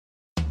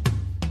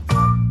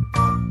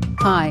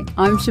Hi,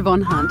 I'm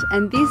Siobhan Hunt,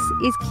 and this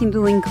is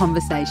Kindling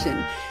Conversation,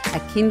 a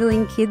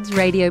Kindling Kids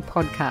radio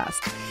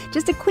podcast.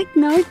 Just a quick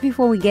note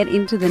before we get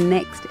into the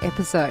next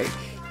episode.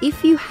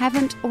 If you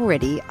haven't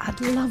already,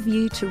 I'd love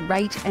you to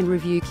rate and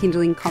review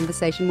Kindling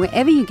Conversation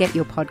wherever you get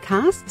your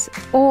podcasts,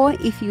 or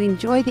if you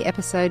enjoy the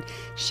episode,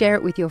 share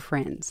it with your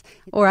friends.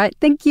 All right,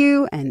 thank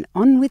you, and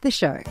on with the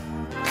show.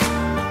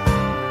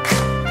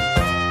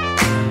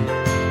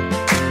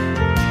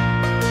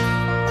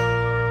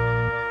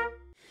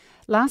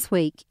 Last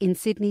week in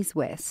Sydney's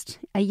West,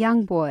 a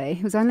young boy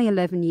who was only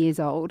 11 years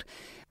old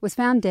was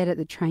found dead at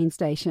the train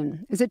station.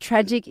 It was a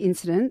tragic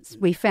incident.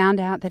 We found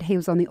out that he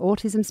was on the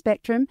autism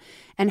spectrum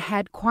and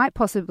had quite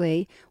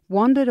possibly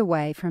wandered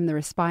away from the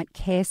respite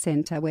care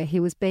centre where he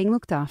was being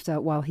looked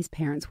after while his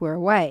parents were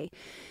away.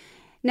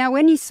 Now,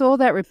 when you saw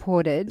that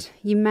reported,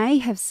 you may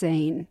have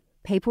seen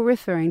people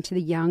referring to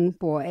the young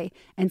boy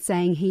and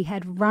saying he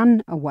had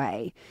run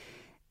away.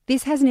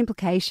 This has an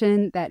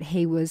implication that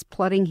he was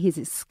plotting his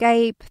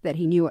escape, that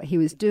he knew what he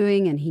was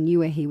doing and he knew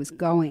where he was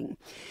going.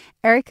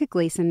 Erika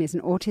Gleeson is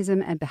an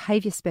autism and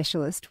behaviour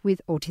specialist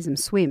with Autism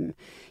Swim.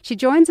 She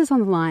joins us on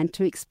the line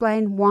to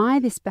explain why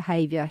this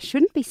behaviour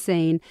shouldn't be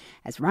seen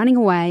as running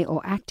away or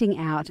acting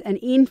out, and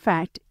in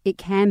fact, it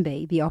can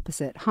be the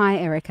opposite. Hi,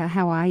 Erika.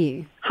 How are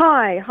you?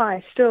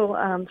 Hi. Still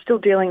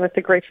dealing with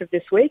the grief of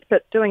this week,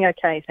 but doing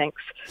okay,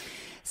 thanks.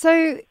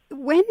 So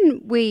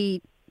when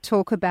we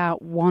talk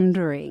about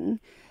wandering,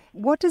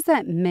 what does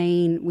that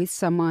mean with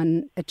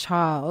someone, a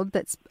child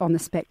that's on the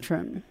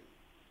spectrum?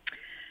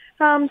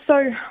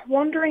 So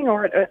wandering,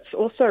 or it's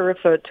also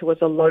referred to as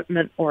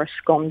elopement or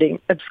absconding,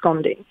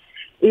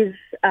 is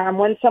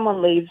when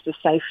someone leaves the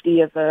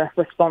safety of a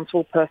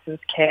responsible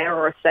person's care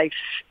or a safe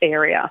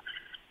area.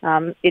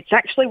 It's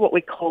actually what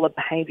we call a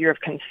behaviour of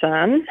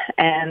concern,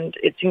 and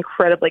it's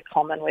incredibly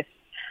common with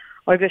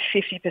over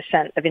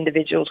 50% of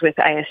individuals with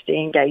ASD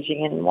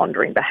engaging in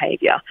wandering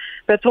behaviour.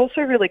 But it's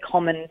also really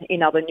common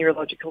in other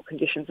neurological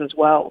conditions as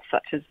well,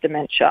 such as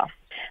dementia.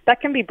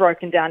 That can be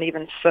broken down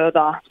even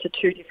further to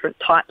two different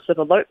types of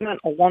elopement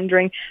or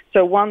wandering.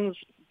 So one's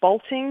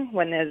bolting,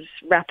 when there's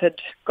rapid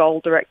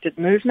goal-directed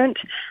movement,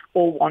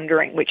 or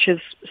wandering, which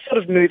is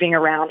sort of moving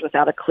around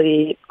without a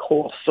clear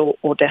course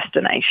or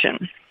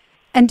destination.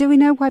 And do we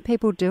know why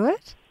people do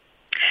it?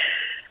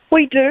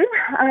 We do.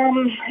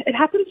 It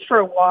happens for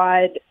a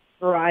wide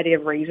variety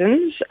of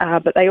reasons,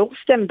 but they all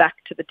stem back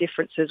to the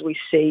differences we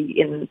see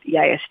in the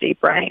ASD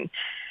brain.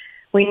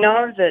 We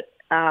know that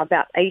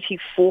about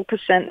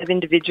 84% of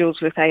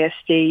individuals with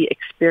ASD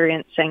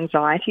experience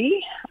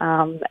anxiety,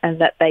 and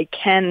that they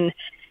can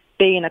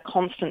be in a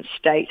constant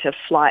state of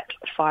flight,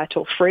 fight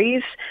or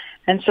freeze.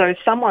 And so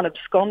someone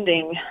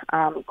absconding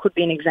could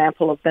be an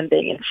example of them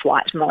being in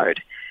flight mode.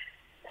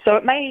 So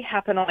it may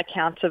happen on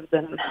account of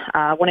them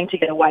wanting to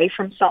get away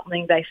from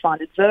something they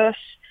find adverse.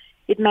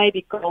 It may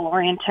be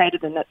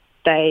goal-orientated in that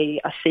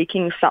they are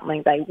seeking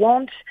something they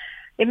want.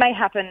 It may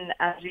happen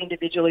as the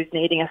individual is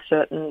needing a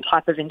certain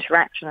type of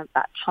interaction at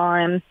that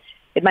time.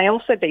 It may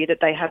also be that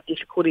they have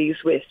difficulties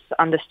with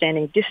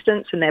understanding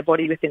distance in their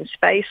body within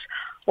space,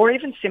 or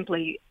even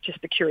simply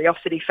just the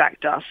curiosity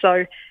factor.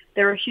 So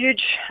there are a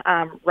huge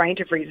range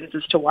of reasons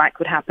as to why it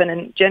could happen,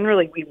 and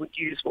generally we would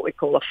use what we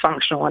call a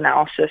functional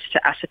analysis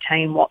to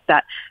ascertain what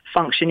that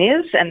function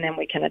is, and then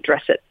we can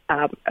address it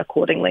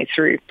accordingly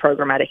through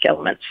programmatic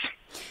elements.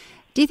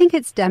 Do you think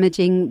it's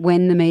damaging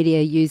when the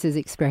media uses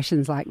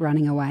expressions like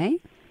running away?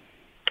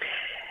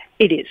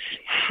 It is.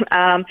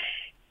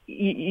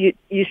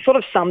 You sort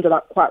of summed it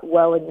up quite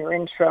well in your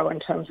intro in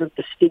terms of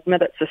the stigma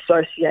that's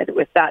associated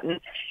with that. And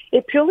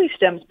it purely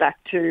stems back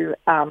to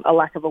a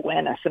lack of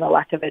awareness and a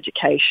lack of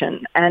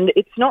education. And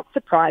it's not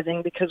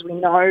surprising because we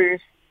know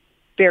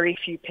very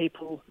few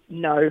people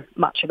know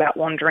much about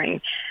wandering.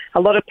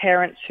 A lot of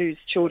parents whose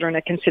children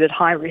are considered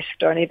high risk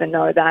don't even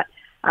know that.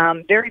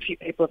 Very few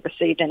people have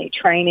received any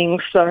training.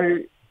 So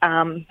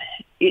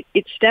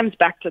it stems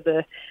back to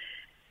the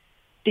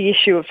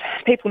issue of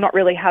people not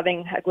really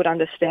having a good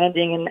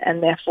understanding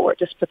and therefore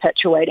just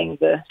perpetuating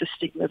the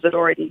stigmas that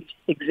already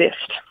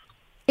exist.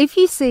 If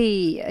you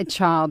see a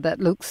child that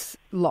looks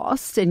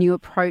lost and you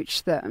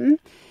approach them,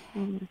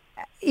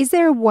 is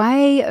there a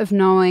way of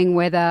knowing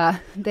whether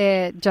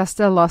they're just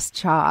a lost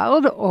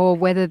child or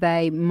whether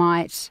they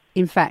might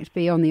in fact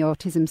be on the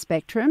autism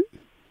spectrum?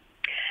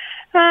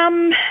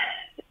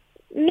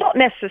 Not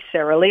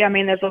necessarily. I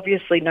mean, there's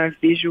obviously no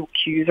visual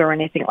cues or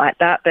anything like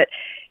that, but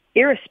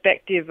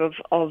irrespective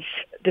of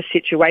the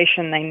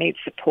situation, they need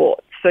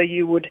support. So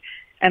you would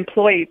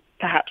employ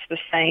perhaps the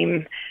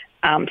same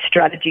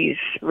strategies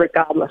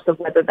regardless of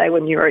whether they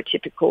were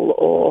neurotypical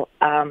or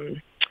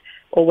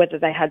whether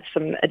they had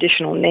some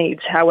additional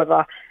needs.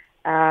 However,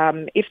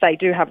 if they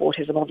do have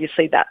autism,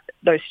 obviously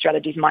those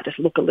strategies might just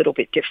look a little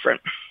bit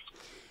different.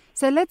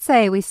 So let's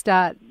say we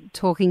start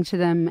talking to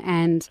them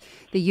and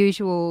the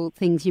usual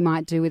things you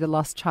might do with a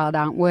lost child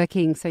aren't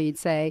working. So you'd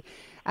say,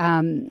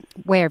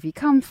 where have you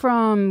come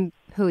from?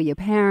 Who are your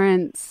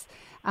parents?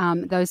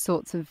 Those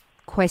sorts of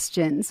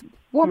questions.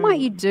 What might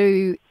you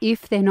do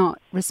if they're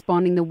not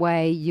responding the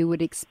way you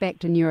would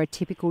expect a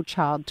neurotypical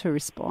child to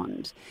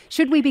respond?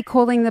 Should we be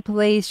calling the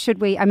police?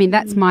 Should we? I mean,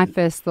 that's my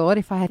first thought.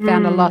 If I had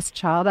found a lost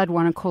child, I'd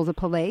want to call the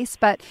police.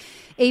 But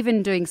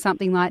even doing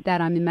something like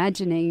that, I'm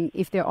imagining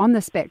if they're on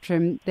the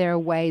spectrum, there are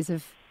ways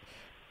of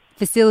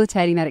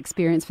facilitating that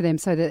experience for them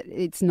so that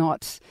it's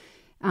not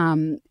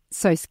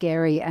so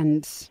scary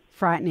and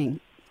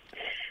frightening.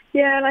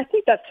 Yeah, and I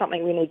think that's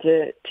something we need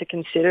to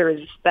consider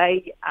is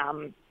they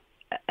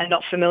are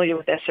not familiar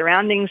with their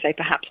surroundings. They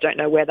perhaps don't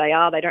know where they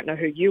are. They don't know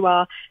who you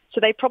are.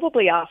 So they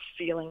probably are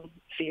feeling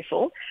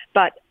fearful,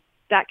 but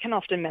that can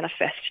often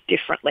manifest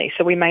differently.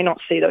 So we may not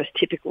see those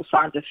typical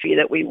signs of fear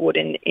that we would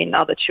in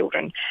other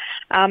children.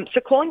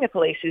 So calling the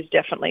police is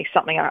definitely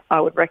something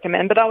I would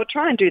recommend, but I would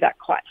try and do that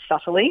quite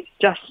subtly,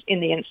 just in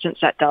the instance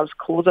that does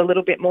cause a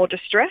little bit more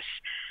distress.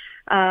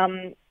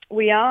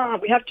 We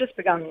have just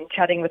begun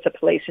chatting with the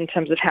police in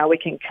terms of how we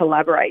can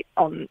collaborate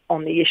on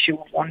the issue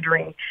of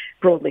wandering,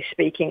 broadly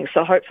speaking.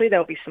 So hopefully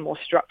there'll be some more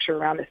structure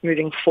around this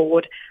moving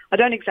forward. I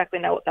don't exactly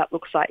know what that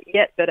looks like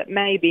yet, but it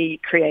may be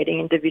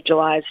creating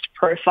individualised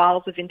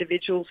profiles of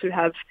individuals who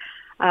have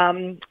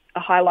a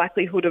high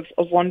likelihood of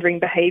wandering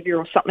behaviour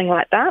or something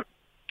like that.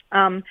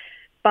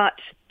 But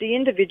the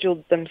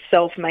individuals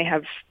themselves may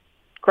have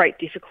great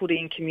difficulty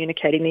in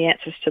communicating the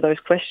answers to those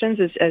questions,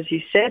 as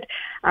you said.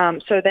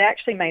 So they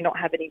actually may not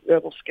have any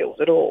verbal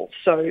skills at all.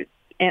 So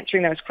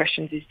answering those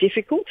questions is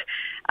difficult.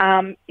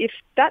 If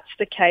that's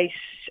the case,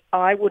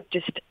 I would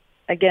just,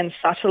 again,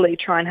 subtly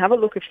try and have a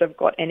look if they've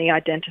got any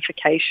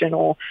identification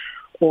or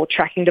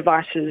tracking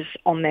devices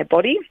on their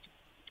body.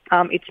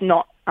 It's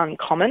not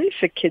uncommon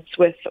for kids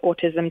with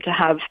autism to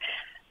have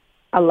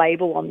a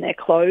label on their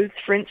clothes,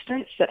 for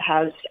instance, that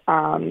has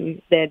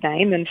their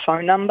name and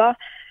phone number.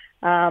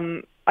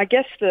 I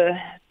guess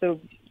the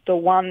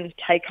one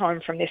take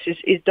home from this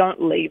is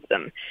don't leave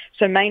them.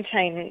 So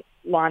maintain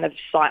line of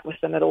sight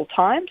with them at all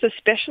times,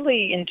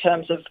 especially in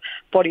terms of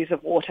bodies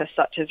of water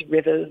such as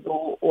rivers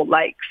or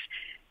lakes.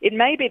 It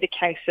may be the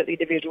case that the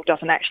individual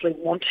doesn't actually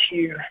want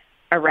you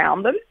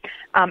around them,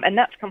 and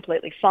that's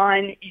completely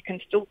fine. You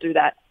can still do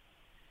that.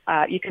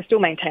 You can still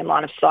maintain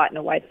line of sight in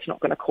a way that's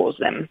not going to cause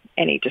them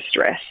any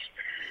distress.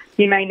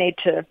 You may need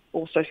to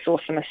also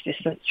source some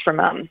assistance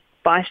from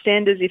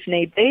bystanders if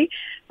need be,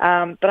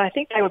 but I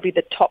think they would be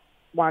the top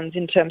ones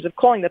in terms of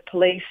calling the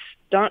police,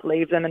 don't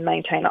leave them and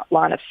maintain a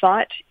line of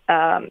sight,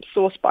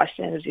 source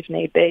bystanders if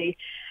need be.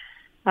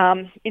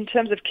 In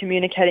terms of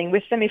communicating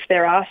with them, if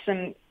there are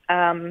some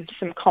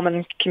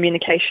common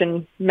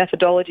communication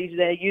methodologies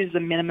there, use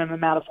the minimum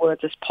amount of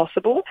words as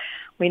possible.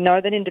 We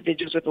know that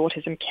individuals with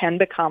autism can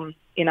become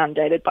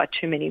inundated by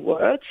too many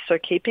words, so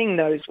keeping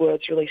those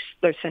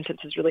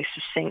sentences really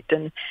succinct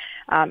and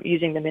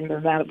using the minimum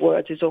amount of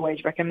words is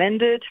always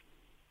recommended.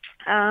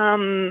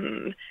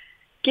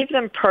 Give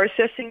them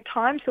processing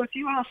time. So if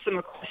you ask them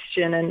a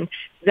question and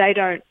they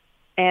don't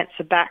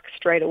answer back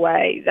straight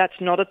away, that's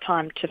not a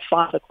time to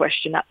fire the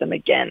question at them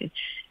again.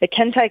 It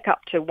can take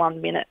up to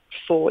 1 minute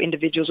for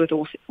individuals with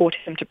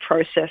autism to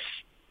process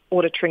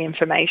auditory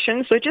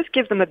information. So just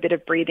give them a bit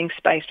of breathing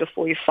space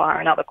before you fire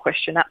another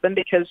question at them,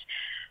 because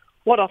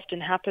what often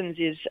happens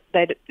is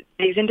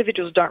these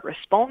individuals don't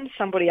respond.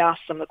 Somebody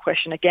asks them the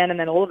question again, and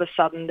then all of a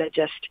sudden they're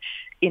just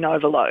in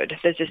overload.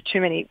 There's just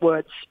too many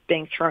words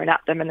being thrown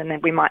at them, and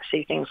then we might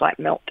see things like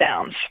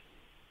meltdowns.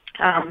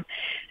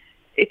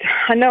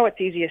 I know it's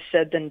easier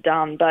said than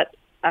done, but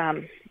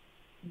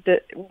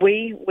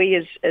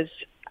we as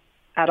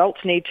adults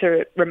need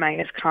to remain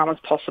as calm as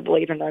possible,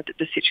 even though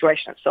the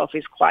situation itself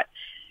is quite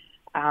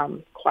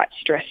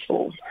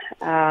stressful.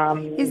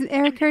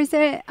 Erika, is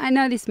there, I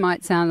know this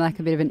might sound like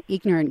a bit of an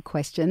ignorant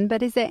question,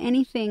 but is there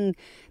anything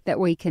that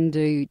we can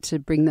do to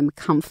bring them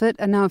comfort?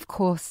 I know, of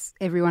course,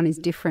 everyone is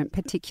different,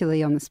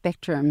 particularly on the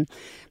spectrum,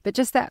 but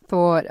just that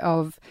thought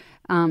of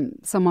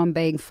someone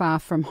being far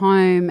from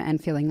home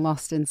and feeling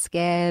lost and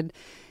scared,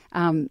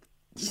 you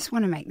just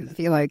want to make them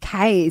feel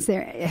okay.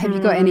 Have you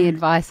got any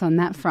advice on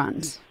that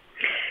front?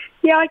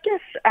 Yeah, I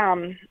guess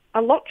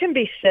a lot can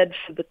be said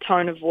for the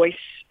tone of voice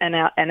and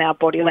our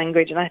body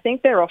language, and I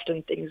think there are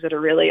often things that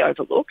are really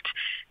overlooked.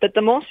 But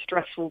the more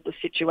stressful the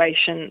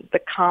situation, the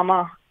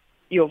calmer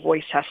your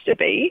voice has to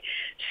be.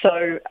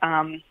 So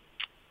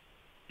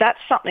that's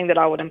something that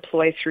I would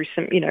employ through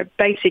some,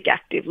 basic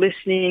active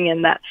listening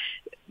and that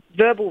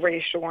verbal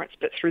reassurance,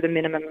 but through the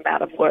minimum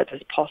amount of words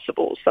as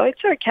possible. So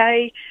it's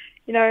okay.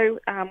 We're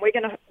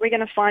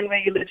gonna find where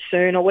you live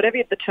soon, or whatever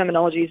the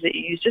terminology is that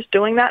you use. Just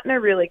doing that in a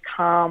really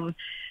calm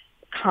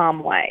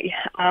way.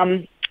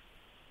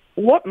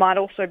 What might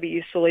also be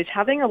useful is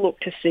having a look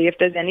to see if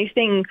there's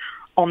anything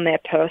on their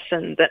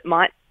person that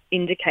might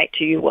indicate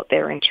to you what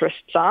their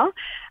interests are.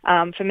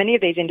 For many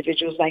of these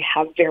individuals, they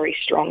have very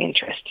strong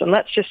interests. And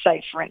let's just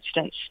say, for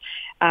instance,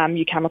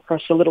 you come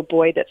across a little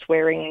boy that's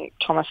wearing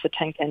Thomas the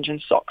Tank Engine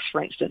socks,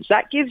 for instance.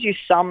 That gives you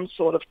some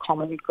sort of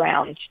common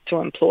ground to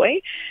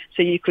employ.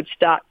 So you could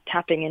start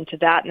tapping into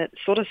that, and it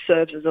sort of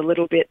serves as a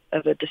little bit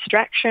of a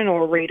distraction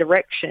or a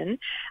redirection,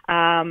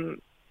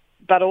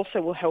 but also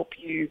will help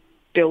you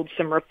build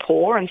some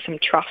rapport and some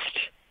trust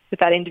with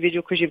that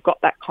individual because you've got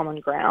that common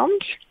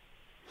ground.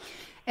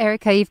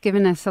 Erika, you've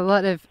given us a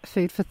lot of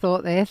food for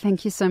thought there.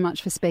 Thank you so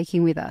much for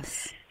speaking with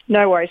us.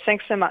 No worries.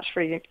 Thanks so much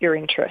for your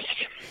interest.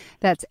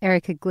 That's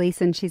Erika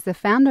Gleeson. She's the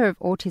founder of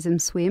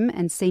Autism Swim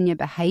and senior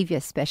behaviour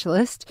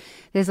specialist.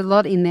 There's a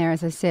lot in there,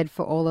 as I said,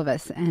 for all of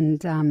us.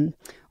 And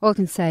all I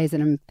can say is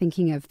that I'm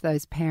thinking of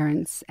those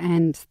parents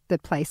and the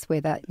place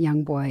where that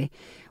young boy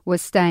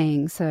was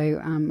staying.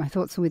 So my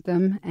thoughts are with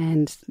them,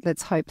 and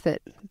let's hope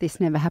that this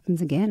never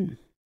happens again.